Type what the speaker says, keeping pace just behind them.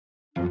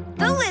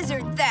the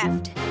lizard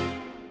theft.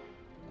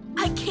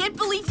 I can't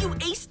believe you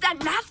aced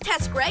that math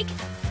test, Greg.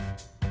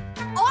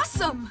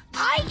 Awesome!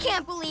 I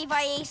can't believe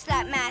I aced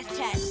that math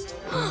test.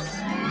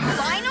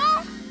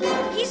 Lionel?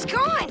 He's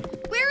gone.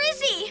 Where is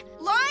he?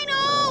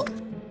 Lionel!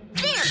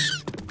 There!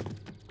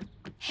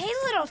 Hey,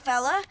 little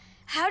fella.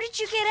 How did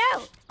you get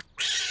out?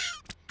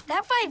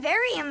 That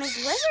vivarium is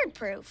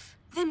lizard-proof.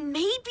 Then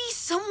maybe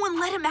someone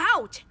let him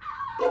out.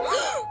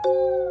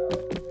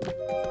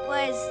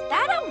 Was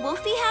that a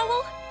wolfie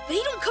howl?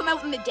 They don't come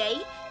out in the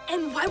day.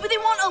 And why would they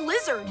want a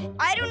lizard?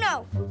 I don't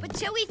know, but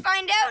till we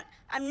find out,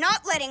 I'm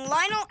not letting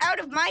Lionel out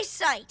of my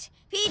sight.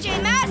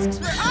 PJ Masks,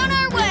 we're on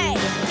our way!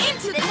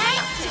 Into the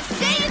night to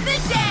save the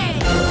day!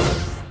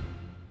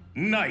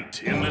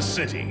 Night in the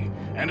city,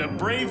 and a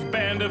brave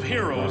band of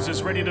heroes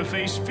is ready to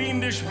face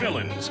fiendish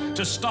villains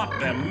to stop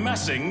them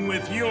messing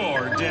with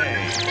your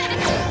day.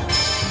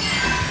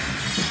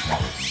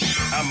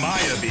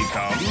 Amaya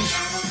becomes...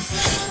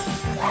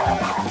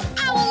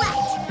 Owlette!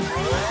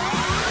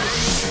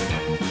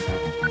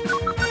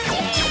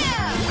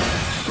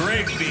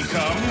 Greg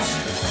becomes...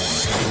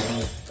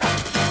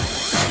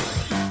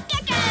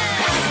 Gecko!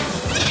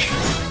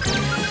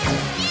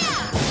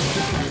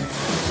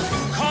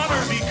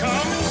 Connor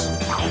becomes...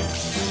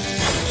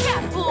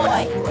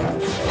 Catboy!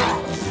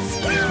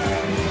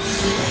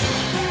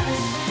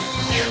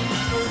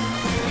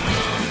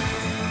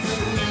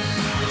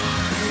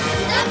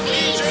 The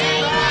PJ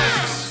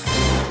Masks!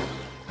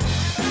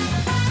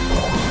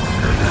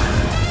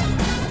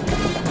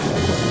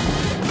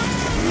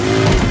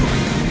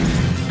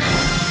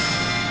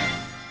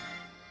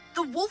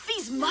 The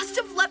Wolfies must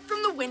have leapt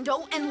from the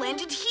window and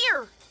landed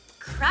here.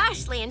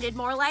 Crash landed,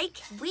 more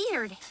like.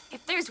 Weird.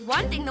 If there's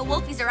one thing the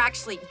Wolfies are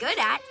actually good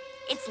at,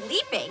 it's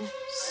leaping.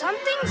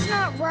 Something's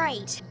not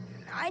right.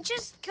 I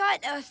just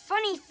got a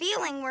funny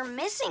feeling we're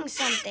missing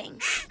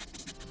something.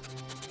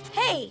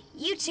 Hey,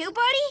 you too,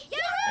 buddy?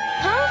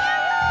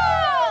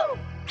 Huh?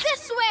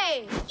 This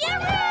way!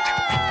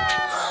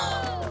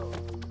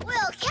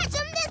 We'll catch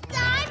him this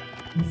time!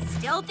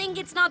 Still think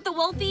it's not the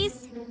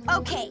Wolfies?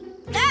 Okay,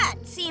 that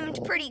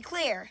seemed pretty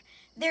clear.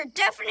 They're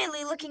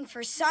definitely looking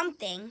for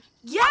something.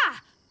 Yeah!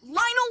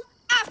 Lionel,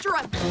 after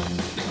him!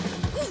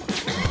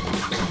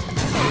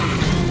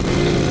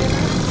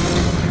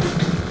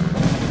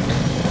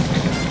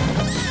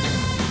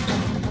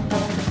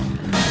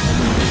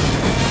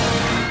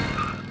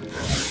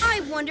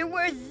 I wonder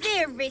where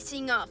they're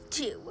racing off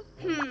to.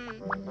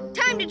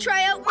 Time to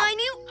try out my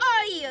new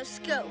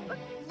audioscope.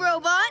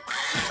 Robot?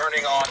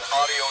 Turning on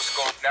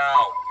audioscope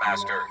now,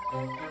 Master.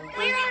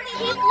 We're in the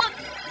heat. Look,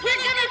 we're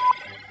gonna...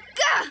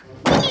 Gah!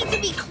 We need to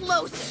be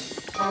closer.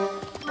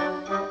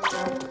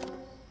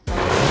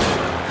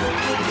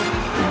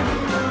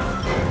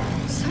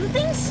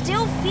 Something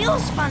still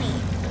feels funny.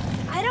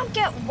 I don't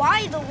get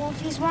why the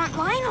Wolfies want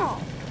Lionel.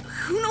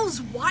 Who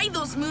knows why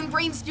those moon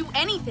brains do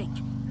anything?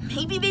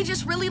 Maybe they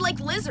just really like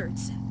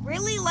lizards.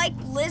 Really like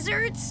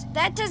lizards?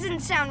 That doesn't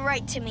sound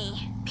right to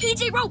me.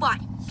 PJ Robot,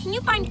 can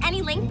you find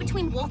any link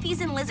between Wolfies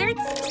and lizards?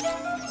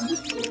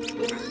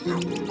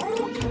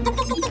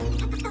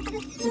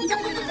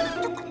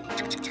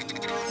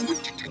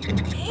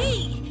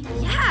 Hey,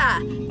 yeah!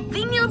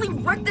 They nearly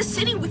wrecked the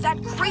city with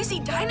that crazy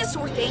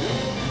dinosaur thing,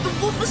 the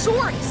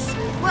Wolfosaurus.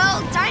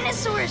 Well,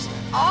 dinosaurs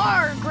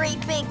are great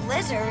big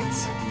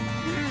lizards.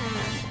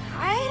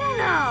 I don't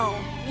know.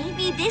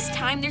 Maybe this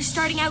time they're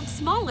starting out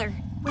smaller.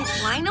 With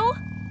Lionel?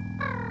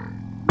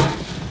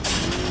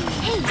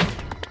 Hey,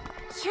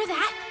 hear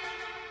that?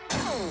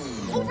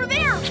 Over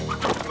there!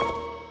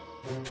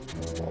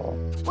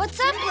 What's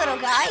up, little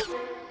guy?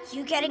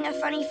 You getting a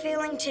funny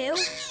feeling too?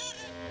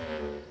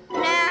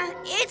 Nah,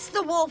 it's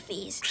the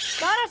Wolfies.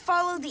 Gotta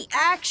follow the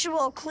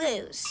actual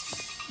clues.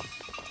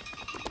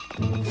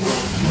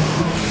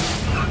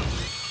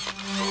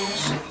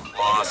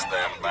 Lost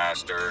them,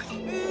 Master.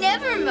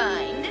 Never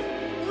mind.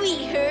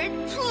 We heard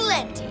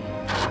plenty.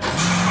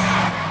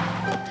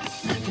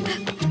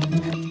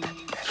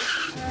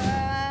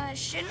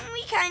 Shouldn't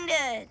we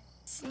kinda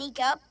sneak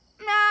up?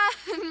 Nah,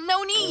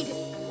 no need.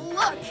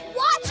 Look.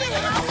 Watch it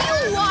how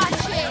you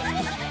watch it!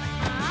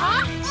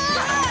 Huh?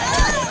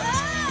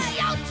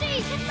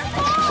 Ouchie!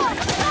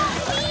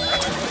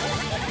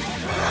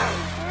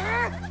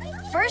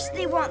 First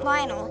they want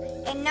Lionel,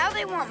 and now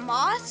they want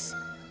Moss?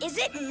 Is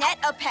it Net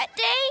a Pet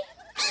Day?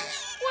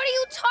 What are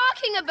you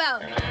talking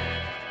about?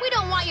 We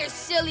don't want your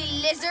silly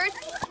lizard.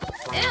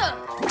 Ew!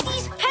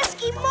 These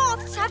pesky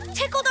moths have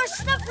tickled our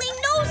snuffly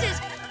noses.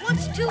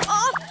 What's too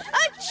off?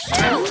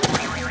 Achoo!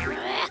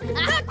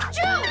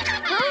 Achoo!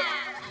 Huh?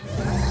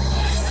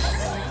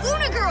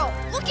 Luna Girl,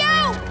 look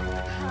out!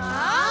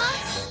 Huh?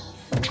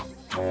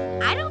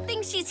 I don't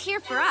think she's here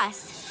for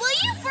us. Will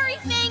you furry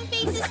fang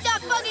faces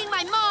stop bugging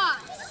my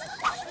moths?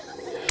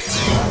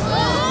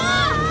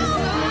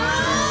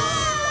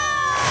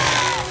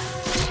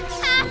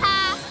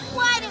 Haha,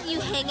 why don't you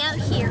hang out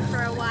here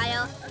for a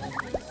while?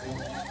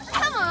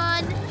 Come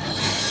on.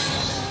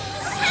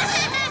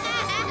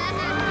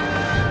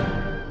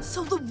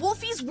 So the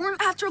Wolfies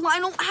weren't after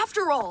Lionel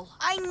after all.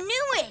 I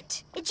knew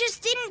it. It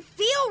just didn't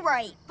feel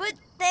right. But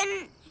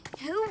then,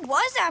 who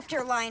was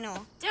after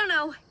Lionel? Don't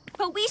know,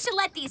 but we should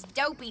let these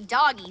dopey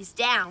doggies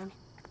down.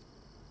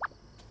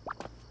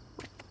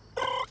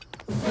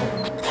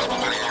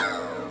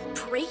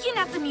 Break-in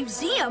at the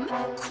museum?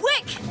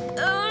 Quick!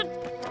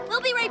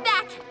 We'll be right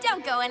back.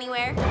 Don't go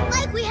anywhere.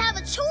 Like we have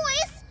a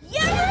choice.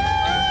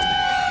 Yahoo!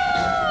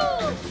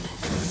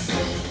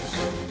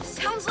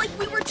 Sounds like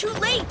we were too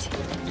late.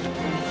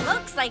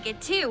 Looks like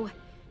it, too.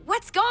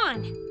 What's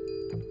gone?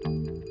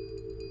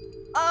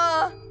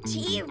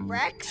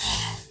 T-Rex?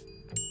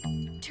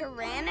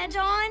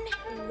 Pteranodon?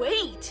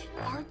 Wait,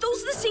 aren't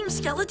those the same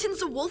skeletons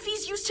the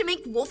Wolfies used to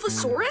make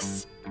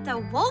Wolfosaurus? The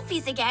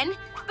Wolfies again?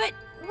 But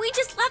we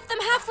just left them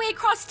halfway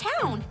across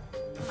town.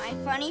 My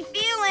funny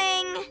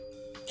feeling.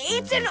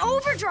 It's an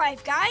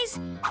overdrive, guys.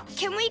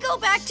 Can we go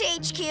back to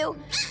HQ?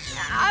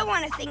 I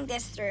want to think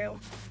this through.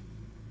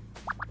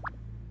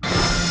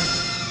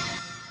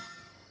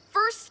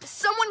 First,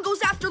 someone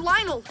goes after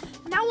Lionel.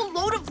 Now a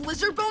load of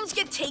lizard bones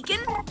get taken?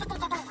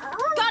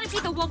 Gotta see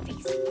the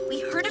Wolfies.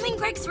 We heard them in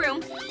Greg's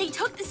room. They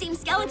took the same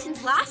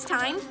skeletons last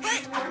time.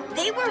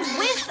 They were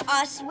with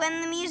us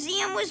when the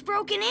museum was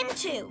broken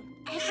into.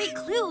 Every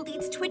clue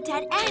leads to a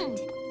dead end.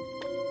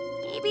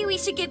 Maybe we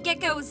should give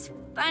Gecko's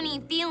funny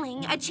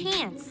feeling a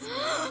chance.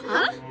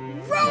 Huh?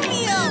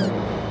 Romeo!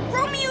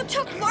 Romeo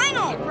took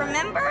Lionel,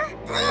 remember?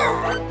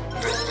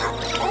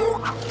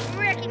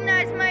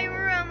 Recognize my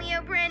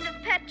Romeo brand of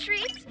pet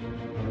treats?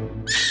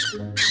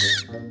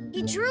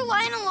 He drew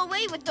Lionel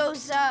away with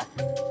those,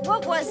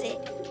 what was it?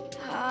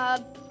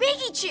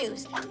 Biggie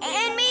Chews,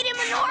 and made him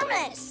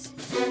enormous.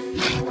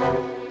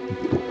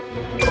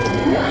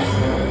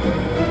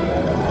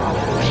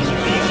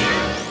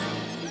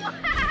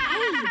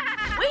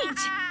 Wait,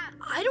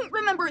 I don't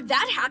remember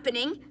that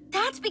happening.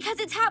 That's because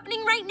it's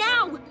happening right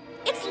now.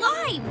 It's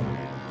live.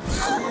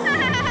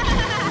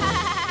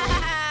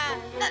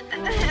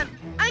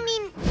 I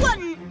mean, what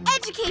an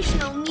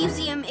educational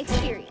museum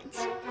experience.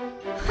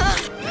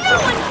 No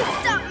one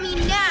can stop me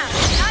now.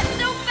 Not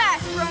so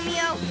fast,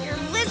 Romeo. Your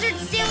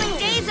lizard-stealing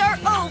days are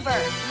over.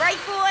 Right,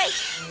 boy?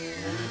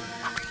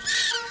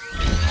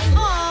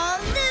 Aw,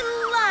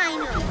 little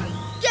Lionel.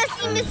 Guess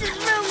he misses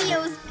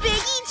Romeo's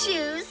Biggie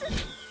Chews.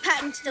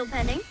 Patent still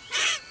pending.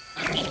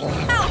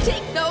 I'll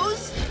take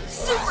those.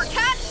 Super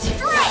Cat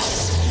Strike!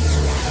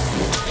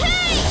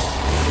 Hey!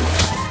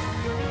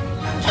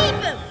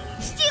 Keep him!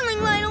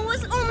 Stealing Lionel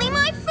was only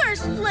my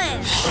first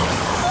plan.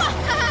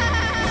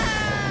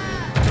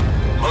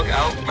 Look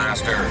out,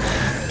 Master.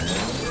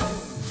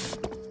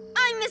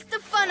 I missed the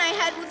fun I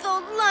had with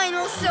old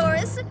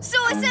Lionelsaurus,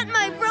 so I sent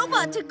my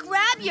robot to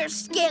grab your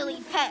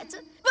scaly pet.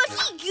 But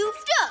he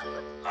goofed up.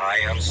 I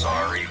am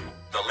sorry.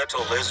 The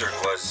little lizard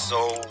was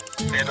so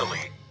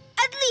fiddly.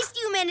 At least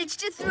you managed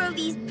to throw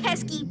these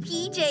pesky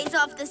PJs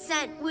off the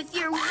scent with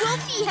your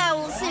Wolfie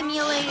Howl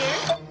simulator.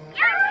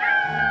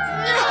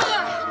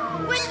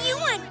 When you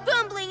went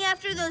bumbling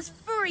after those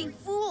furry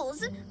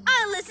fools,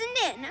 I listened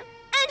in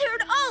and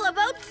heard all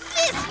about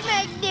this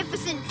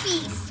magnificent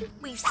beast.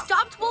 We've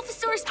stopped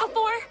Wolfosaurus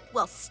before.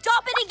 We'll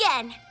stop it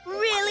again.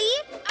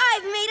 Really?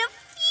 I've made a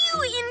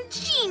few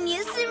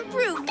ingenious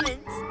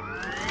improvements.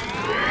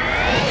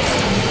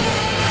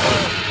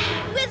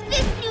 With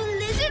this new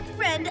lizard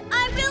friend,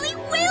 I really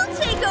will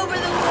take over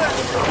the world.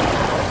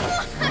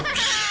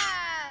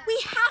 We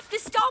have to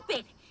stop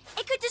it.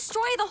 It could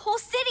destroy the whole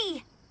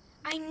city.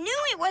 I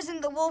knew it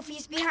wasn't the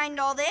Wolfies behind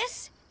all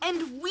this.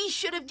 And we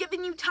should have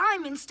given you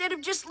time instead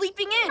of just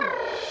leaping in.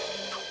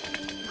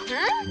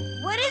 Huh?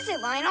 What is it,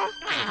 Lionel?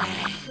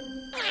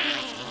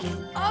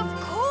 Of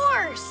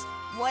course!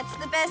 What's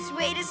the best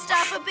way to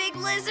stop a big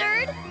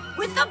lizard?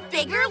 With a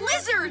bigger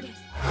lizard!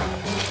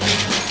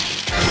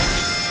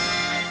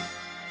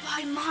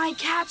 By my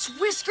cat's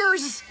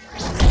whiskers!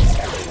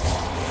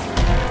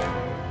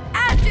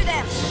 After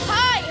them!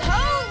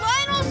 Hi-ho,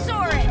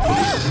 Lionelsaurus!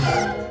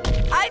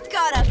 I've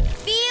got a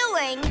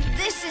feeling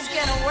this is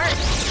gonna work.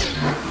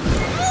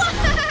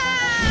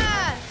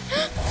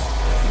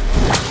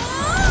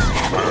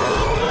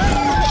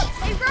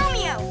 Hey,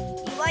 Romeo,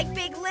 you like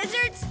big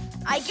lizards?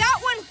 I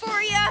got one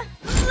for you.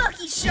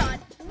 Lucky shot.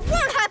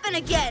 Won't happen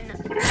again.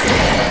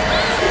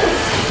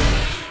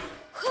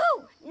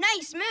 Whew,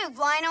 nice move,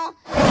 Lionel.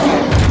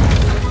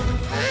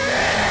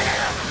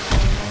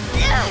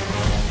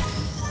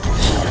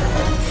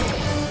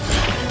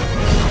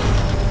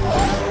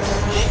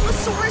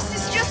 Wolfosaurus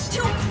is just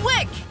too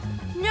quick!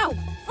 No,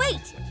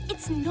 wait.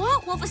 It's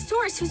not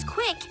Wolfosaurus who's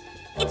quick.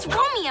 It's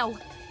Romeo.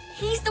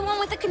 He's the one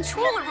with the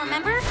controller,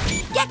 remember?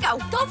 Gecko,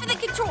 go for the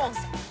controls.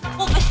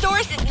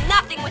 Wolfosaurus is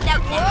nothing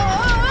without them.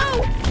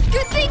 Whoa!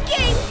 Good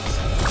thinking!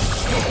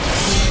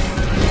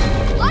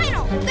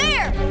 Lionel,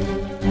 there!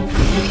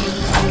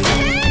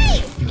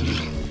 Hey!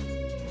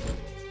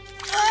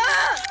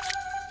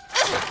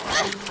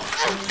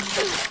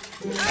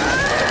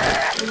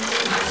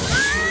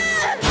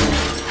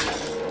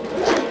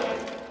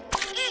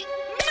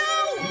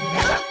 No!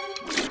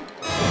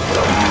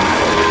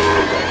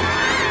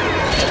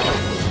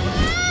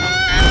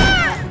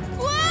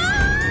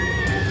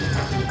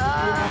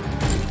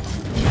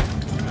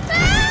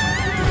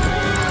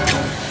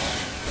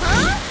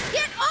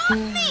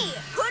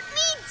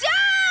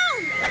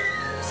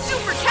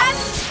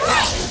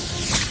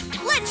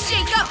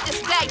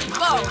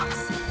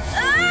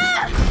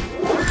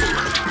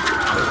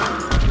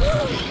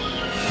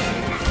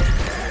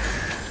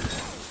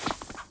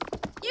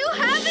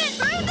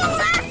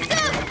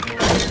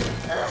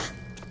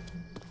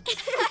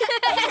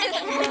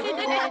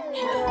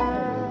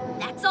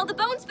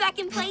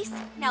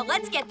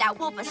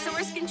 got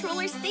Wolfosaurus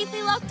controllers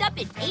safely locked up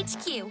in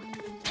HQ.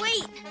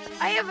 Wait,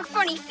 I have a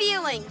funny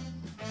feeling.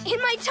 In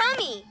my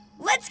tummy.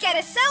 Let's get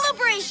a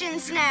celebration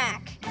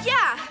snack.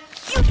 Yeah,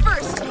 you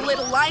first,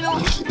 little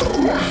Lionel.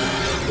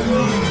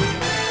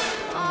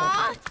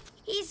 Aw,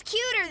 he's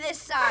cuter this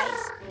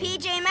size.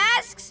 PJ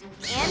Masks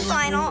and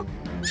Lionel,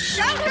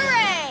 shout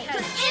hooray!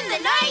 'Cause in the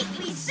night,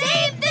 we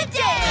saved the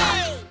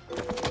day!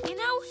 You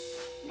know,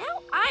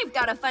 now I've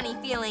got a funny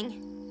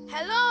feeling.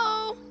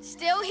 Hello,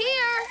 still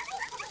here.